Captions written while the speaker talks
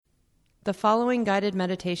The following guided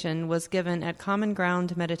meditation was given at Common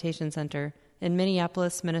Ground Meditation Center in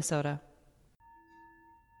Minneapolis, Minnesota.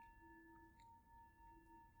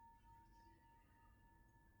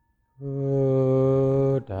 Buddhaṃ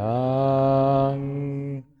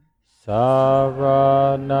saranang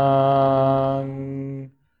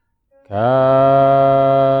gacchami,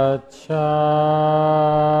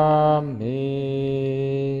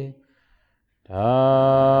 Dhammang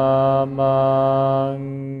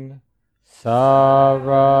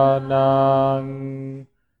saranang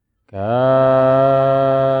gacchami,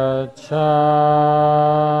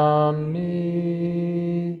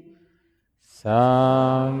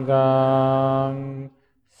 Sanghang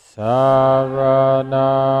saranang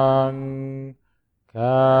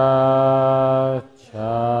gacchami,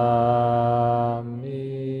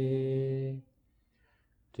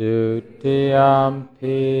 Dutiyampi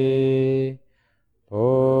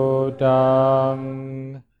Buddhaṃ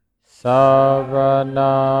saranang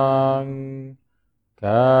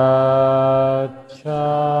gacchami,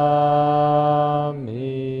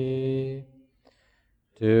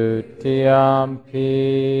 Dutiyampi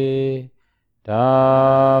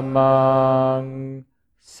Dhammang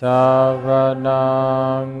saranang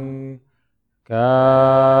gacchami,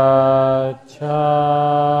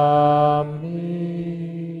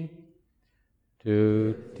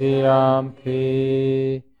 Dutiyampi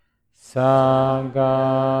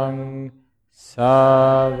Sanghang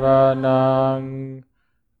saranang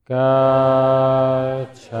gacchami,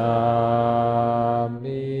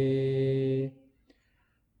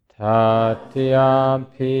 Tatiyampi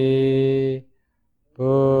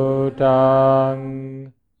Buddhaṃ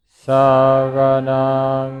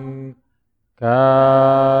saranang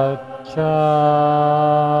gacchami,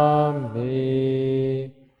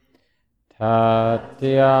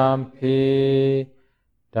 Tatiyampi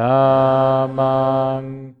Dhammang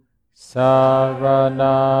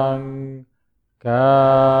saranang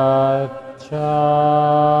gacchami,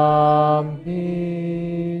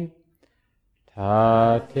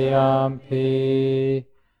 Tatiyampi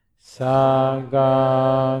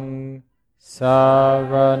Sanghang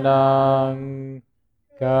saranang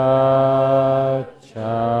gacchami.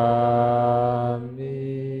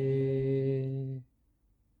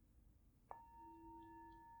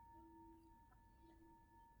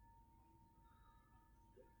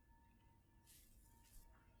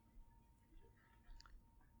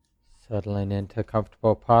 Settling into a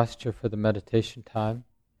comfortable posture for the meditation time.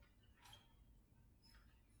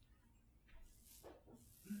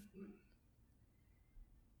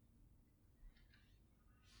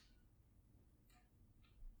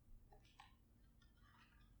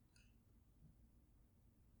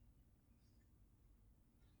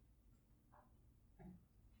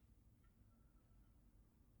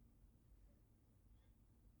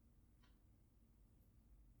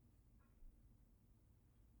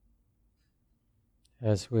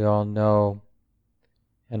 As we all know,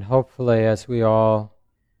 and hopefully as we all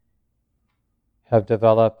have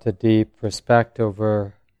developed a deep respect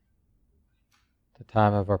over the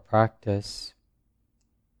time of our practice,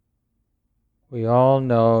 we all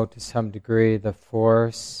know to some degree the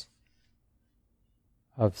force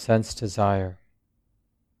of sense desire.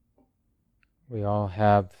 We all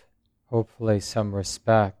have hopefully some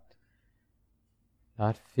respect,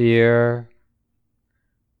 not fear,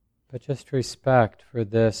 but just respect for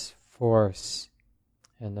this force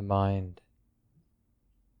in the mind,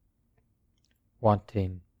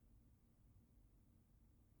 wanting.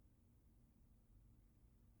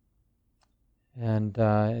 And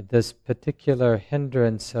this particular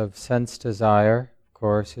hindrance of sense desire, of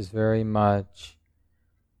course, is very much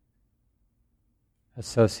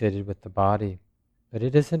associated with the body. But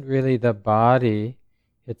it isn't really the body,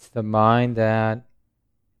 it's the mind that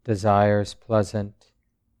desires pleasant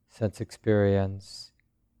sense experience.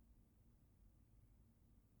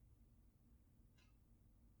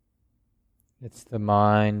 It's the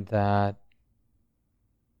mind that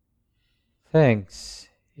thinks,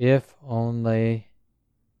 if only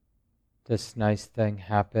this nice thing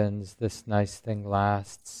happens, this nice thing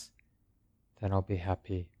lasts, then I'll be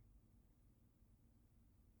happy.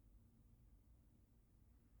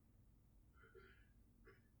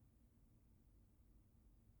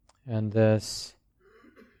 And this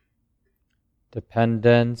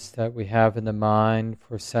dependence that we have in the mind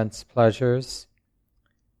for sense pleasures,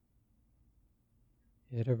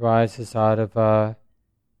 it arises out of a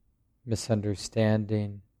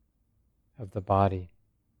misunderstanding of the body.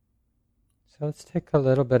 So let's take a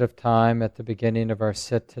little bit of time at the beginning of our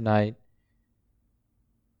sit tonight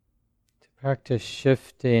to practice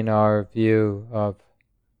shifting our view of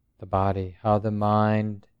the body, how the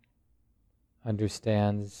mind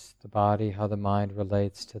understands the body, how the mind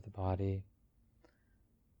relates to the body.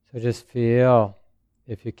 So just feel,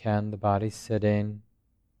 if you can, the body sitting.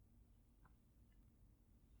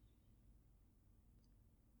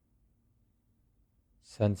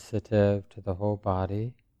 Sensitive to the whole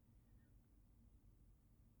body.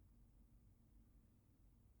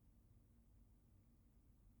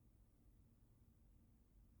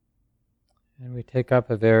 And we take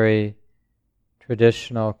up a very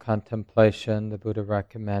traditional contemplation the Buddha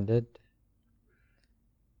recommended.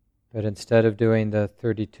 But instead of doing the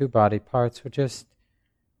 32 body parts, we'll just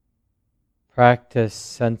practice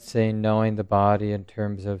sensing, knowing the body in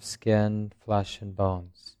terms of skin, flesh, and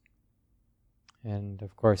bones. And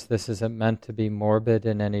of course, this isn't meant to be morbid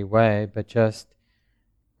in any way, but just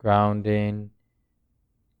grounding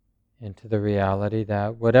into the reality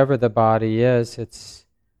that whatever the body is, it's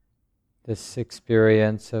this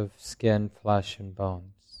experience of skin, flesh, and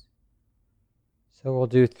bones. So we'll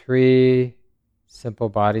do 3 simple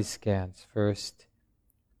body scans. First,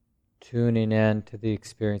 tuning in to the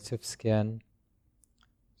experience of skin.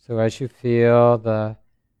 So as you feel the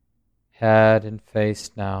head and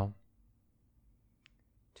face now,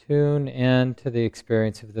 tune in to the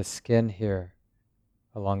experience of the skin here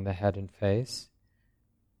along the head and face.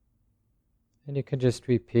 And you can just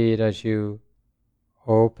repeat as you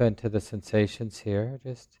open to the sensations here.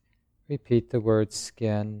 Just repeat the word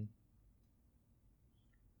skin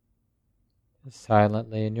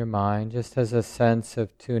silently in your mind, just as a sense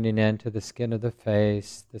of tuning into the skin of the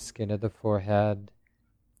face, the skin of the forehead,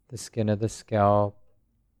 the skin of the scalp.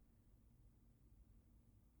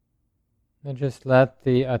 And just let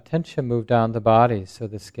the attention move down the body, so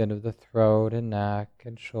the skin of the throat and neck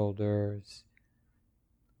and shoulders,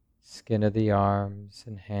 skin of the arms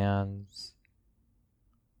and hands.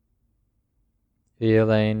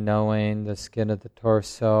 Feeling, knowing the skin of the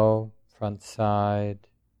torso, front side,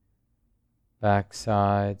 back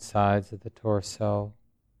side, sides of the torso.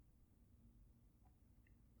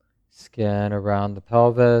 Skin around the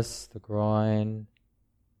pelvis, the groin.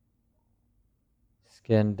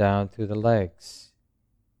 Skin down through the legs.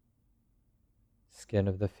 Skin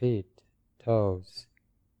of the feet, toes.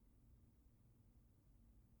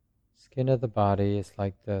 Skin of the body is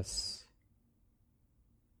like this.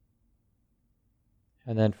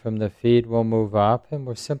 And then from the feet we'll move up, and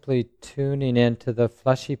we're simply tuning into the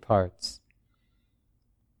fleshy parts,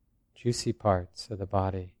 juicy parts of the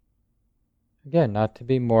body. Again, not to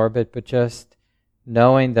be morbid, but just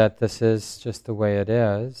knowing that this is just the way it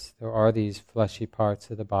is. There are these fleshy parts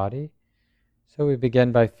of the body. So we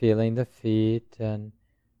begin by feeling the feet and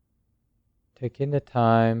taking the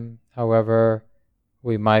time, however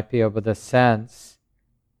we might be able to sense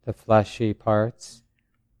the fleshy parts.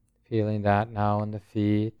 Feeling that now in the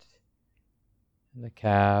feet, and the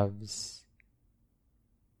calves,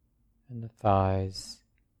 and the thighs,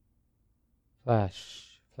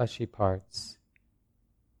 fleshy parts.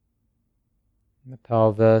 In the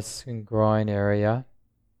pelvis and groin area,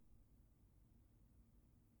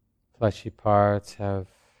 fleshy parts have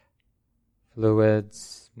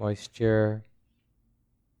fluids, moisture,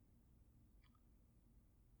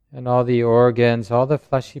 and all the organs, all the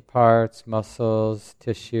fleshy parts, muscles,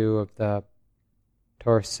 tissue of the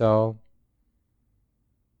torso,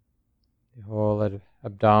 the whole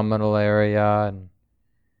abdominal area and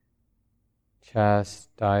chest,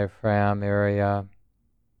 diaphragm area.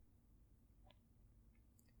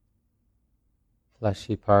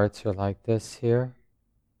 Fleshy parts are like this here.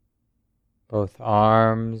 Both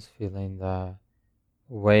arms, feeling the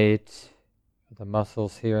weight, the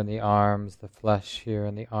muscles here in the arms, the flesh here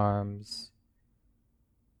in the arms,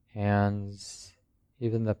 hands,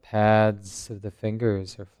 even the pads of the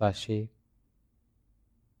fingers are fleshy.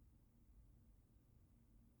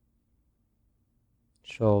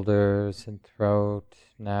 Shoulders and throat,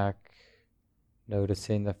 neck,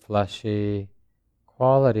 noticing the fleshy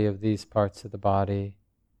quality of these parts of the body.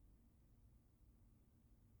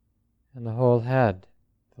 And the whole head.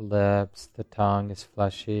 The lips, the tongue is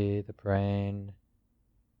fleshy, the brain.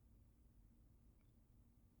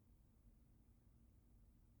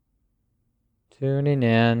 Tuning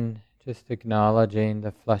in, just acknowledging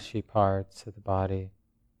the fleshy parts of the body.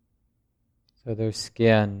 So there's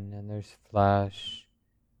skin, and there's flesh,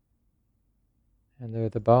 and there are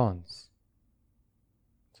the bones.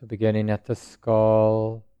 So beginning at the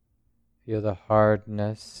skull, feel the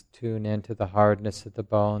hardness, tune into the hardness of the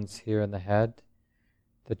bones here in the head.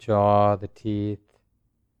 The jaw, the teeth.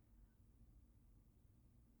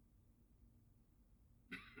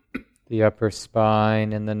 The upper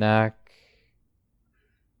spine and the neck.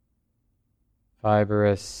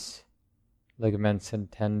 Fibrous ligaments and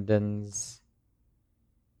tendons.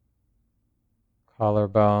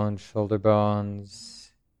 collarbone, shoulder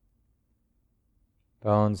bones,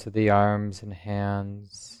 bones of the arms and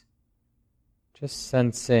hands. Just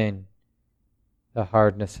sensing the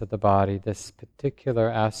hardness of the body, this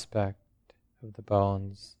particular aspect of the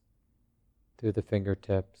bones through the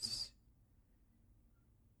fingertips.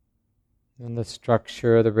 And the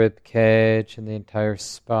structure of the rib cage and the entire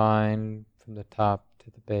spine from the top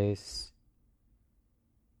to the base.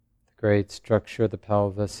 The great structure of the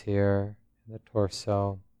pelvis here, and the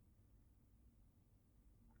torso.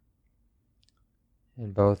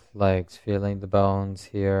 In both legs, feeling the bones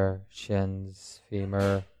here, shins,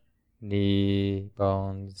 femur, knee,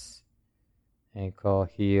 bones, ankle,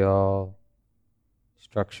 heel,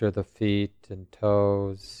 structure of the feet and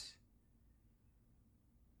toes,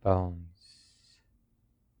 bones.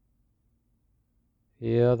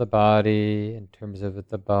 Feel the body in terms of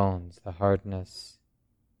the bones, the hardness.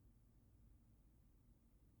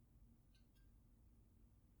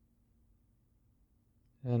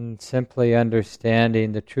 And simply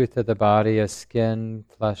understanding the truth of the body as skin,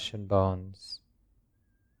 flesh, and bones.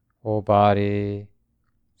 Whole body,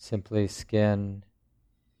 simply skin,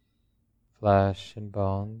 flesh, and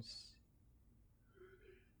bones.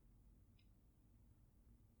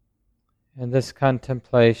 And this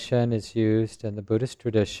contemplation is used in the Buddhist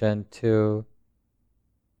tradition to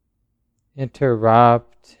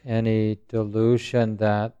interrupt any delusion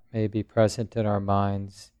that may be present in our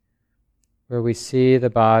minds, where we see the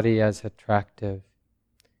body as attractive.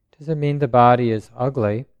 It doesn't mean the body is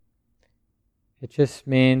ugly. It just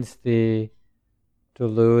means the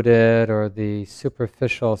deluded or the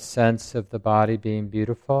superficial sense of the body being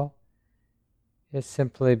beautiful is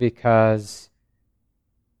simply because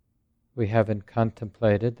we haven't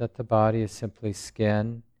contemplated that the body is simply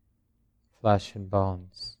skin, flesh, and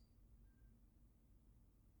bones.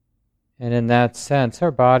 And in that sense,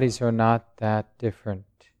 our bodies are not that different.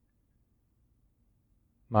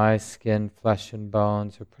 My skin, flesh, and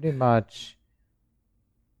bones are pretty much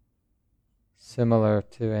similar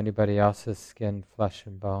to anybody else's skin, flesh,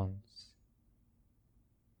 and bones.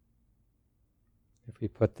 If we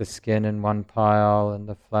put the skin in one pile and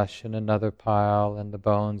the flesh in another pile and the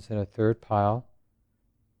bones in a third pile,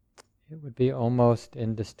 it would be almost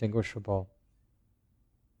indistinguishable.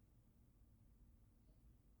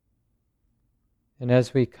 And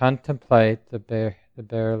as we contemplate the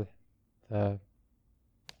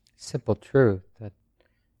simple truth that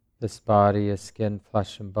this body is skin,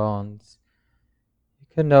 flesh, and bones, you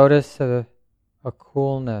can notice a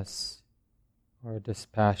coolness or a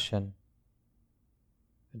dispassion,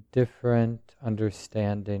 a different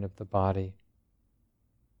understanding of the body,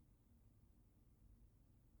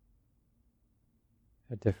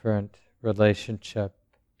 a different relationship,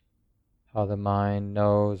 how the mind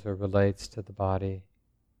knows or relates to the body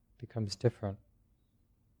becomes different.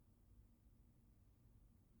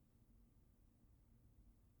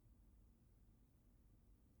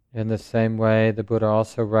 In the same way, the Buddha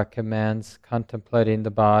also recommends contemplating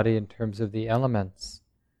the body in terms of the elements.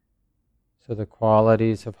 So the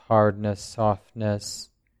qualities of hardness, softness,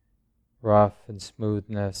 rough and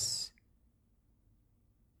smoothness,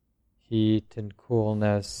 heat and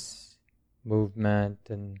coolness, movement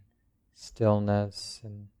and stillness,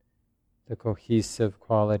 and the cohesive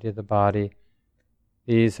quality of the body.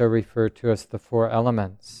 These are referred to as the four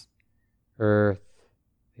elements: earth,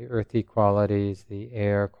 the earthy qualities, the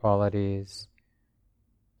air qualities,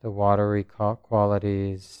 the watery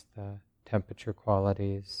qualities, the temperature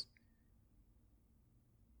qualities.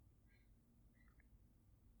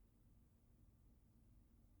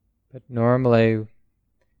 But normally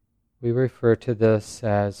we refer to this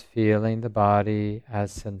as feeling the body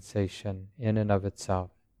as sensation in and of itself.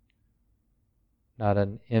 Not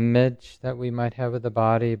an image that we might have of the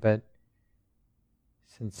body, but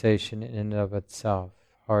sensation in and of itself.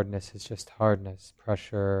 Hardness is just hardness,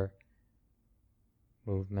 pressure,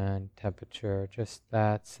 movement, temperature, just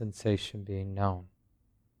that sensation being known.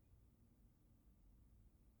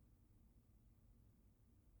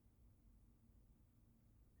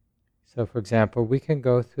 So for example, we can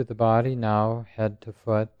go through the body now, head to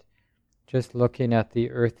foot, just looking at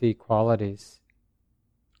the earthy qualities.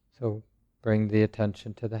 So bring the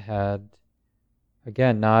attention to the head.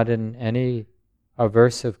 Again, not in any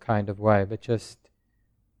aversive kind of way, but just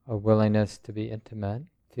a willingness to be intimate.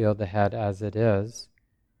 Feel the head as it is.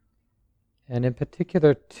 And in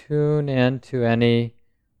particular, tune into any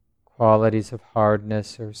qualities of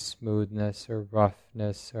hardness or smoothness or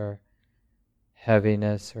roughness or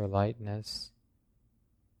heaviness or lightness,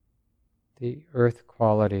 the earth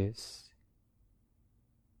qualities.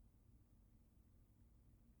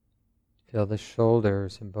 Feel the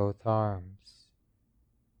shoulders in both arms,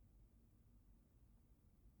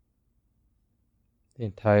 the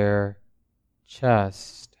entire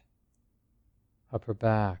chest, upper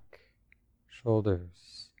back,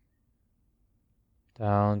 shoulders,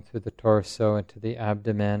 down through the torso into the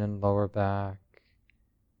abdomen and lower back.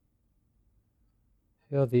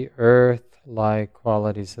 Feel the earth-like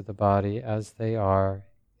qualities of the body as they are,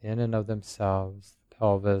 in and of themselves, the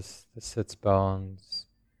pelvis, the sits bones,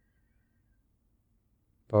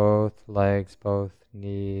 both legs, both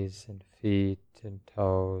knees and feet and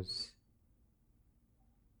toes.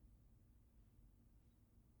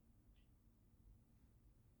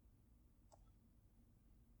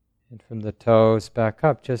 And from the toes back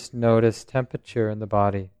up, just notice temperature in the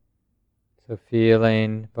body. So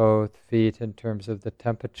feeling both feet in terms of the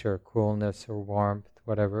temperature, coolness or warmth,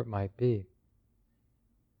 whatever it might be.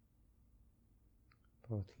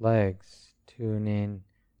 Both legs, tuning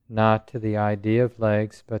not to the idea of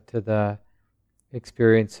legs, but to the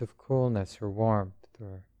experience of coolness or warmth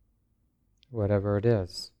or whatever it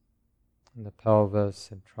is. In the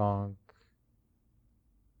pelvis and trunk,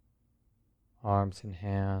 arms and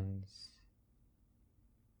hands,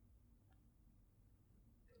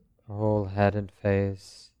 the whole head and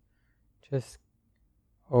face, just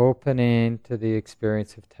opening to the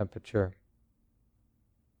experience of temperature.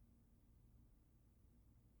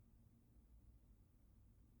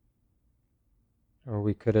 Or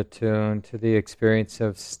we could attune to the experience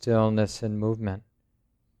of stillness and movement,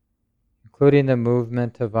 including the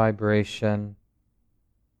movement of vibration,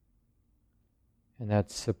 and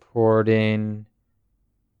that supporting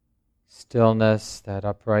stillness, that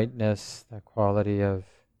uprightness, that quality of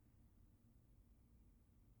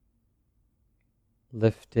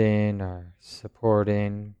lifting or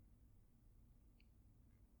supporting,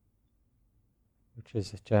 which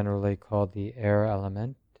is generally called the air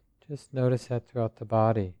element. Just notice that throughout the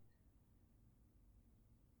body.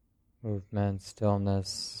 Movement,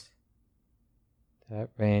 stillness, that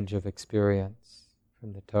range of experience,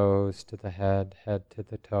 from the toes to the head, head to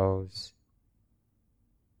the toes.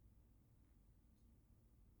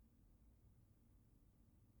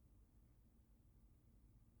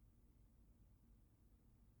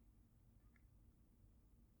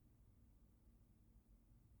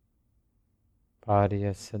 Body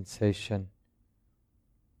as sensation.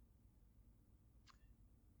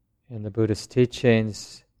 In the Buddhist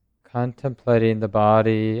teachings, contemplating the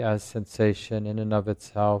body as sensation in and of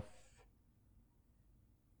itself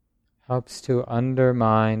helps to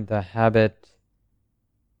undermine the habit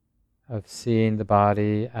of seeing the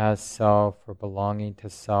body as self or belonging to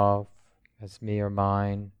self, as me or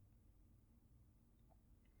mine.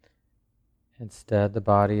 Instead, the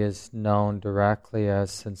body is known directly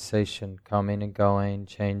as sensation, coming and going,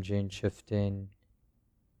 changing, shifting.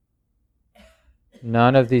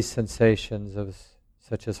 None of these sensations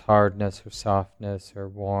such as hardness or softness or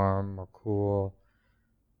warm or cool,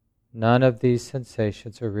 none of these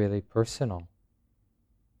sensations are really personal.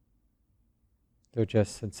 They're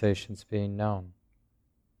just sensations being known.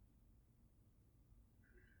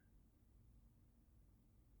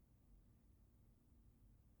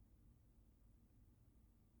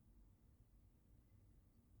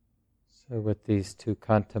 So with these two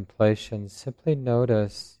contemplations, simply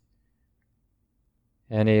notice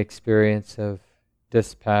any experience of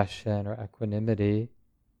dispassion or equanimity,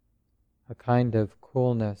 a kind of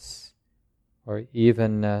coolness or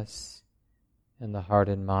evenness in the heart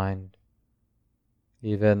and mind,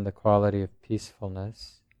 even the quality of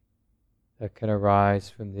peacefulness that can arise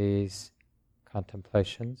from these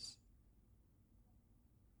contemplations.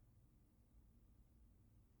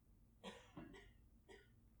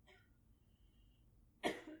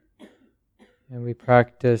 And we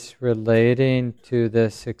practice relating to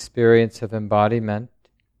this experience of embodiment,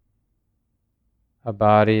 a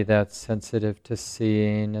body that's sensitive to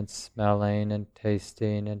seeing and smelling and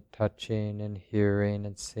tasting and touching and hearing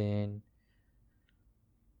and seeing.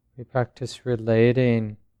 We practice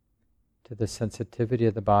relating to the sensitivity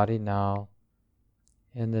of the body now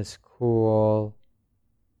in this cool,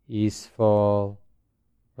 easeful,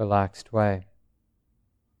 relaxed way.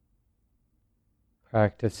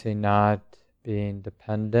 Practicing not being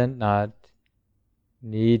dependent, not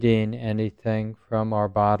needing anything from our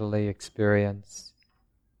bodily experience,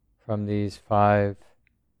 from these 5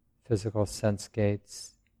 physical sense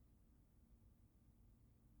gates.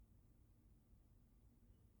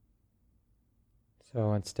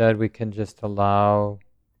 So instead we can just allow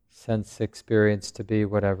sense experience to be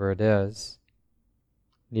whatever it is,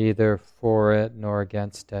 neither for it nor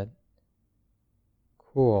against it.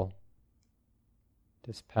 Cool,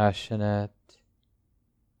 dispassionate,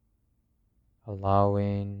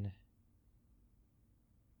 allowing,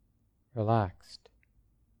 relaxed.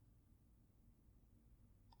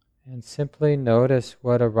 And simply notice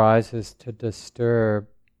what arises to disturb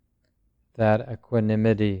that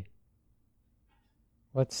equanimity.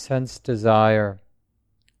 What sense desire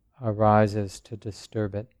arises to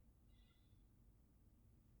disturb it?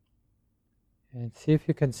 And see if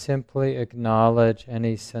you can simply acknowledge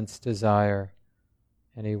any sense desire,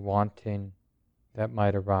 any wanting that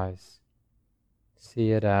might arise.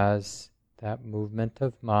 See it as that movement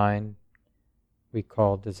of mind we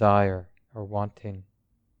call desire or wanting.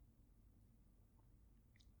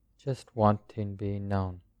 Just wanting being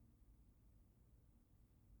known.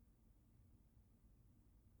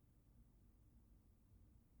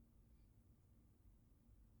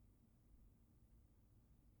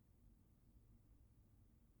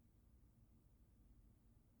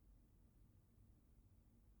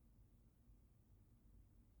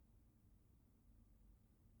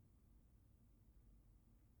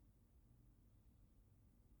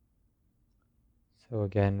 So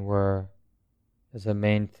again, we're, as a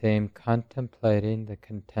main theme, contemplating the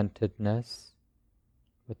contentedness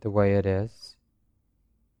with the way it is,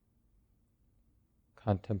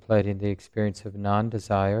 contemplating the experience of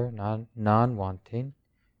non-desire, non-wanting,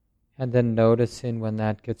 and then noticing when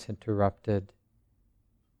that gets interrupted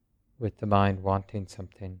with the mind wanting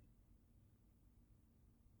something.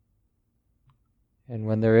 And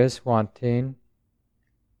when there is wanting,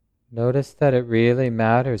 notice that it really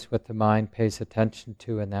matters what the mind pays attention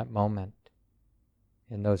to in that moment,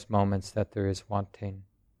 in those moments that there is wanting.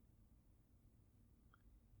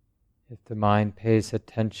 If the mind pays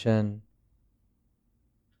attention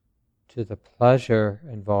to the pleasure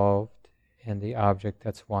involved in the object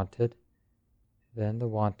that's wanted, then the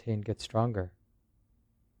wanting gets stronger.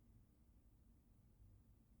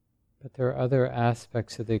 But there are other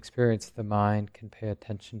aspects of the experience the mind can pay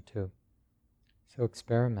attention to. So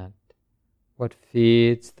experiment. What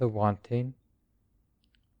feeds the wanting?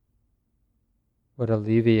 What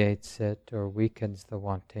alleviates it or weakens the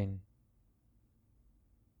wanting?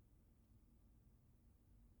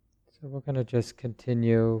 So we're going to just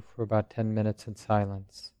continue for about 10 minutes in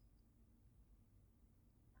silence.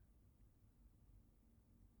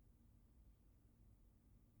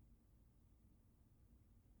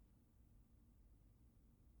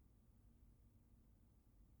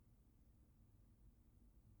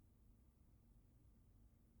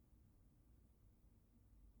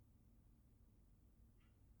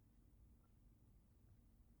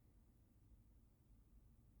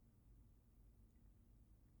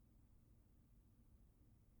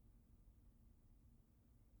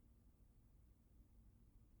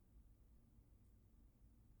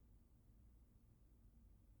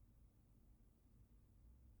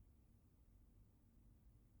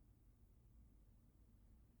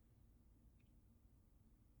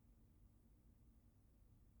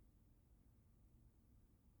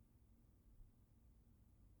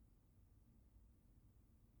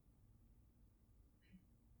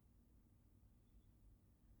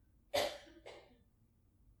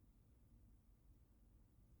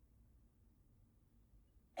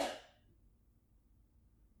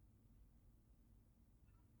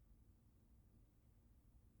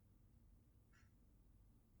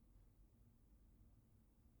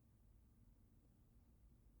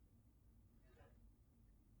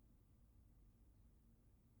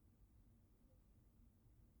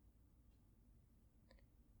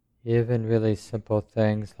 Even really simple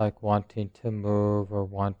things like wanting to move or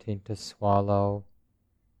wanting to swallow,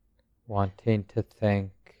 wanting to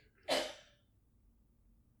think, it's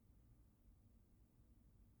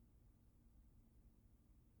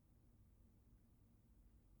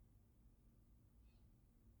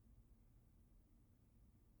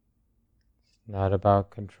not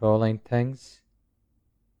about controlling things.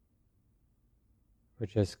 We're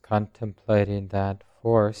just contemplating that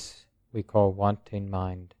force we call wanting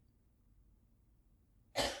mind.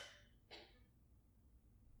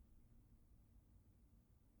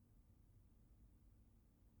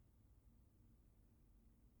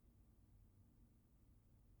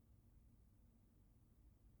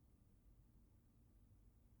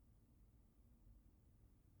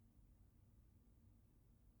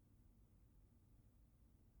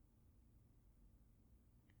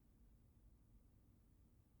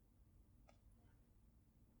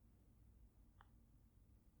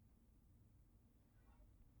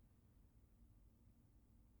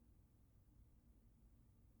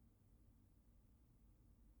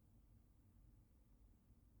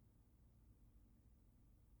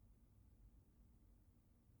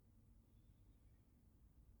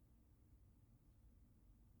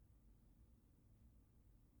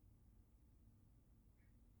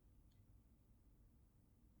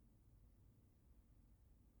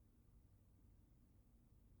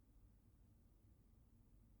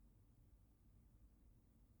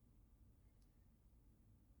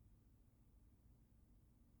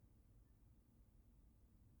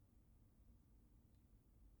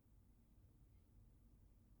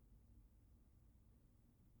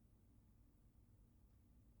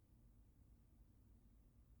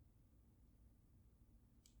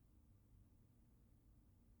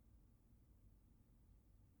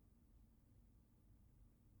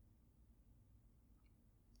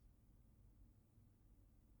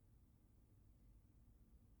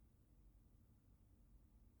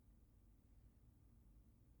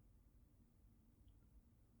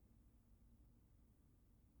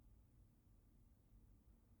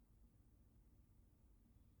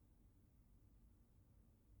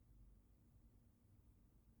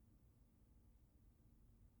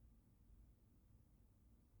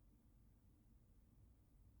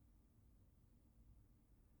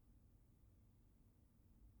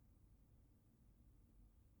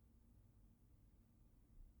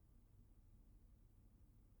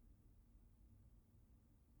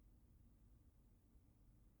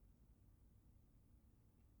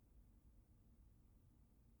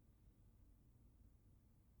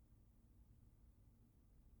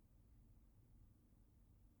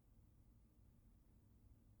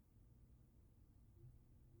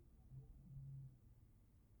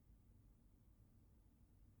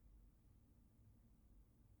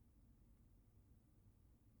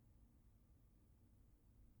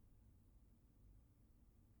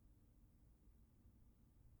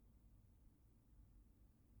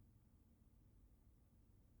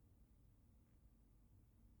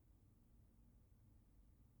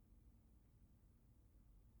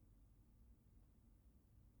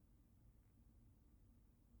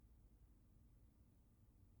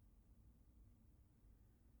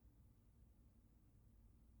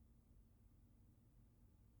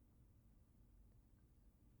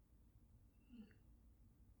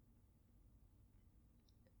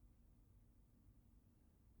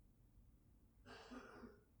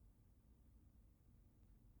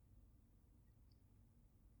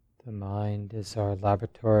 The mind is our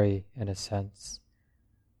laboratory in a sense.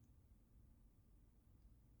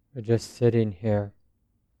 We're just sitting here,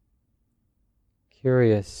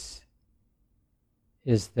 curious,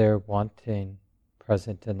 is there wanting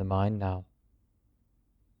present in the mind now?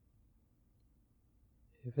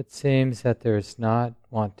 If it seems that there is not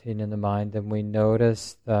wanting in the mind, then we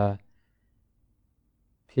notice the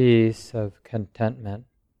peace of contentment,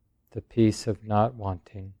 the peace of not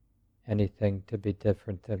wanting anything to be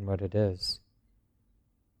different than what it is.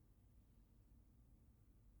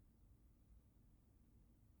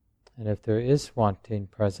 And if there is wanting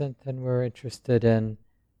present, then we're interested in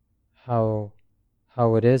how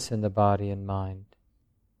it is in the body and mind.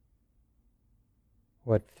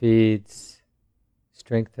 What feeds,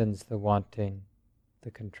 strengthens the wanting,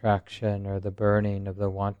 the contraction or the burning of the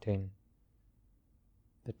wanting,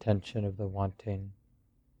 the tension of the wanting.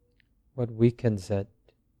 What weakens it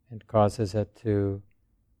and causes it to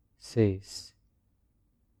cease.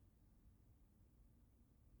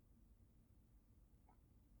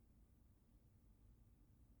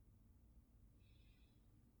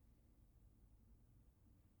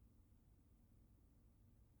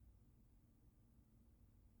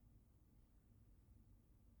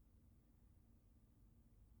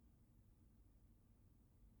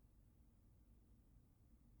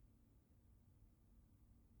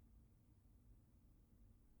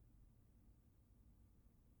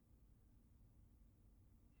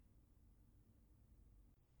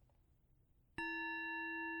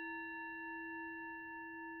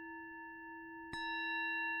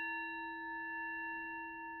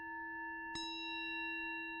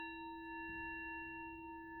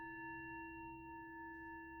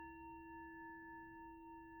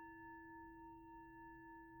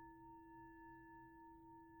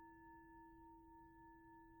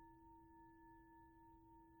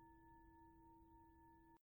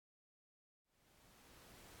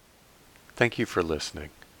 Thank you for listening.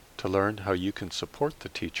 To learn how you can support the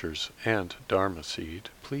teachers and Dharma Seed,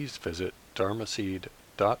 please visit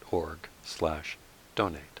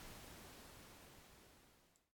dharmaseed.org/donate.